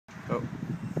Oh.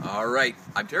 All right,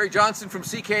 I'm Terry Johnston from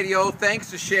CKDO. Thanks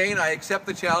to Shane, I accept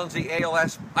the challenge, the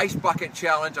ALS Ice Bucket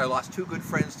Challenge. I lost two good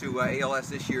friends to ALS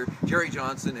this year, Jerry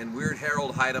Johnston and Weird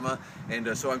Harold Heidema,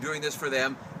 and so I'm doing this for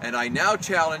them. And I now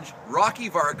challenge Rocky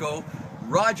Varcoe,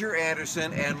 Roger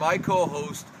Anderson, and my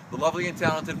co-host, the lovely and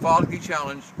talented Follicky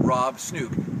Challenge, Rob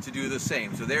Snook, to do the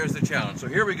same. So there's the challenge. So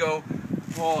here we go.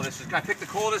 Oh, I picked the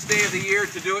coldest day of the year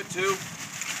to do it too.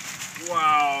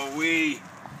 Wow-wee.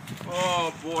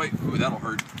 Oh boy. Ooh, that'll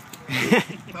hurt.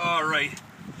 All right.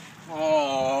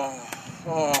 I'll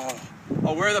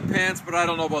wear the pants, but I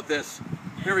don't know about this.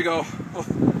 Here we go. Oh,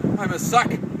 I'm a suck.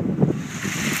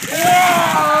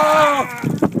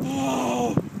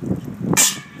 Oh!